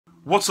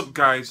What's up,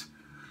 guys?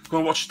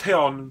 Going to watch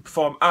Taeyeon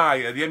perform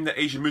I at the end of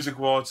the Asian Music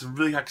Awards. I'm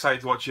really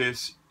excited to watch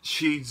this.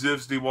 She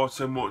deserves the award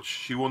so much.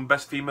 She won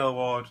Best Female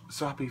Award.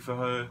 So happy for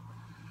her.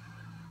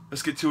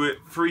 Let's get to it.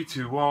 3,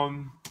 2,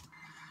 1.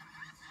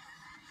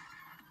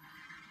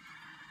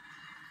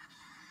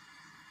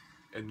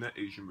 In the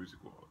Asian Music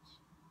Awards.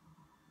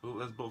 Oh,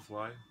 there's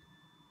Butterfly.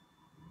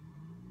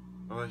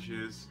 Oh, there she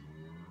is.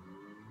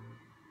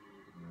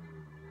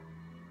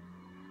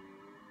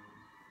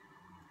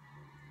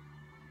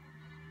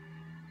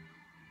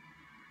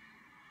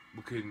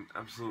 Looking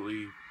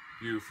absolutely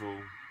beautiful.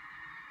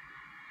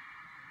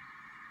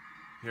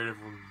 Hearing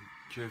everyone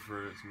cheer for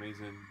her, it's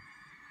amazing.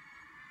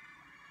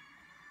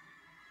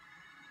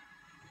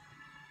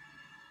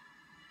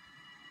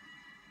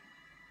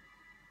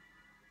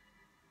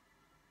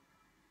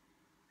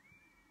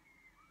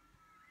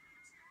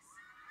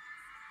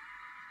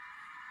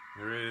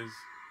 There it is.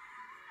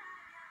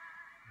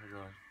 Oh my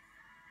god.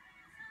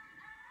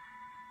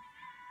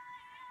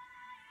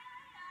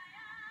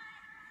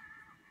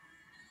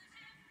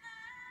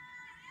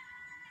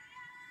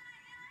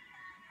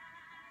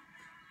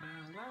 My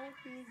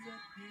life is a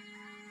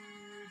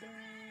beauty.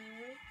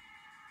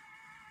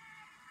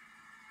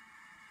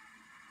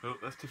 Oh,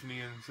 that's Tiffany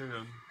and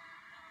Taeyeon.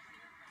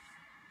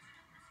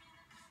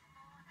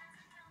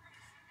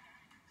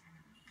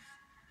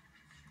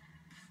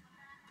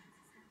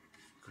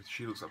 Because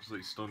she looks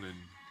absolutely stunning.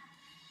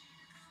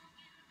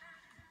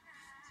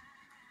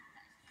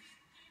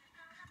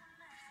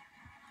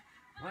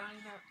 Why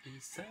not be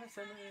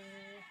Cecily?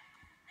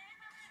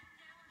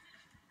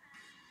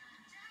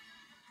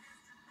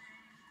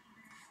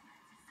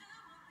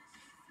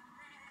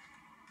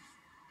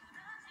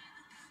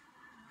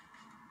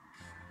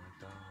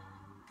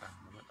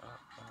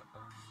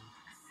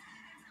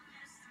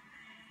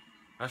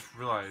 I just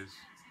realised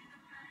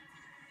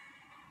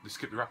they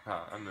skipped the rap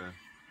part, and I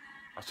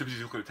was too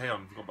busy looking at Taeyeon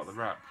and forgot about the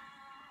rap.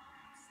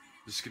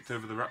 They skipped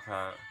over the rap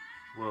part.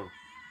 Whoa.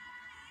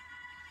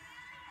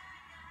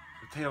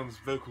 But Taeyeon's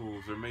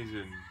vocals are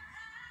amazing.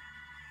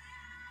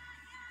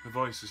 Her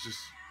voice is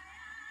just...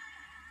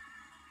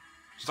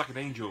 she's like an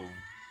angel.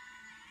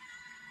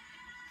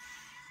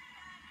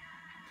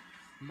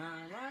 My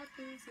life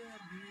is a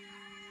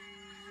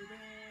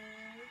beauty.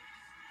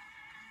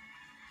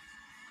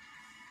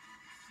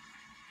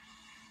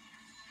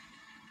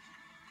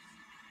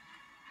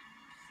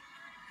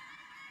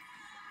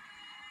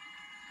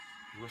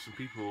 We've got some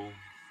people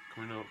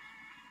coming up.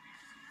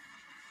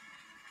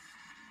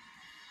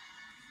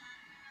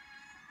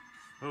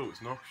 Oh,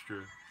 it's an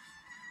orchestra.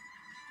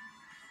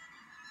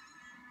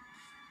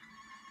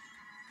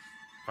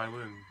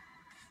 Violin.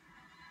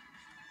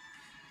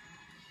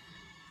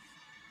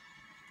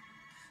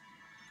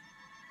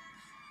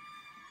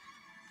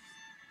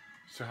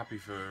 So happy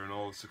for her and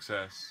all the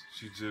success.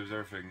 She deserves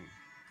everything.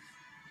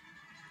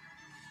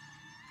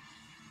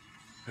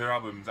 Her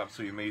album is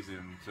absolutely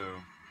amazing, so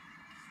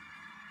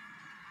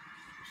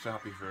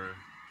happy for her.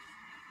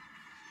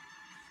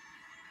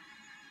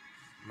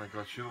 Oh my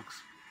god, she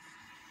looks...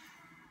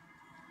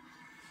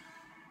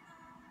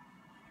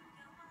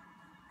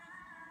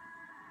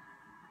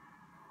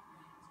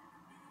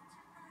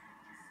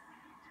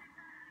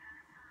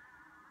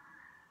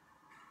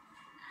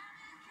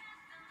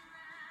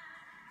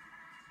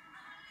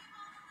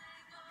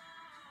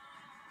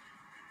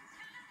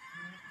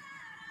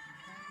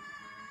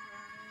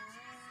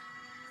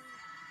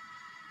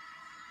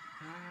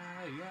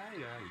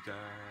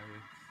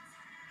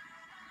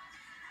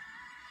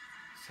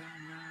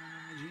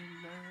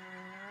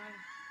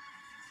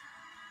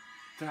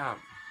 Damn.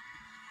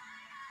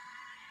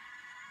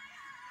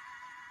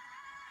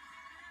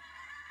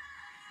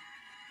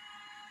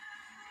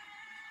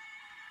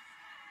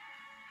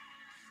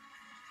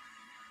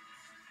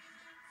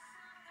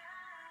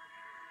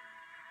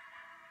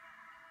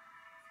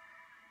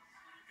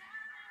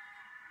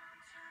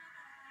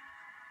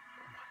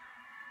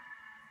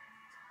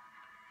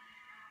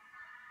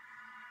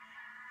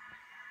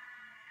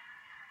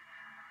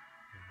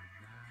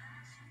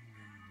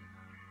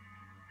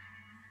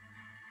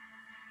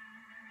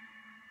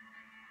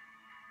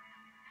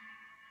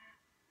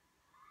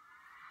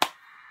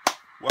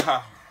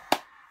 Wow.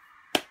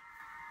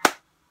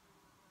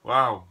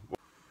 Wow.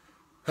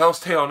 That was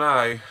Taeyeon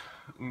I.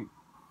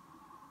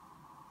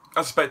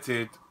 As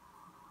expected,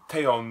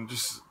 Taeyeon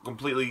just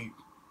completely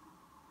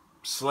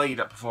slayed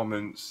that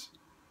performance.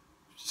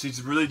 She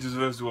really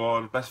deserves the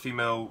award, Best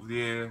Female of the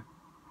Year.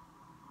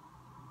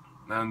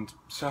 And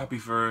so happy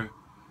for her.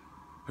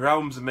 Her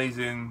album's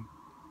amazing.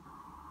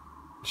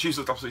 She's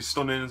looked absolutely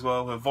stunning as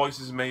well. Her voice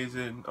is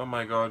amazing. Oh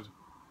my god.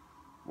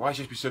 Why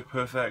should she be so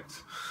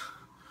perfect?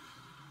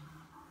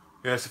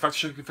 Yeah, so thanks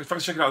for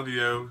checking out the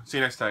video. See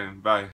you next time. Bye.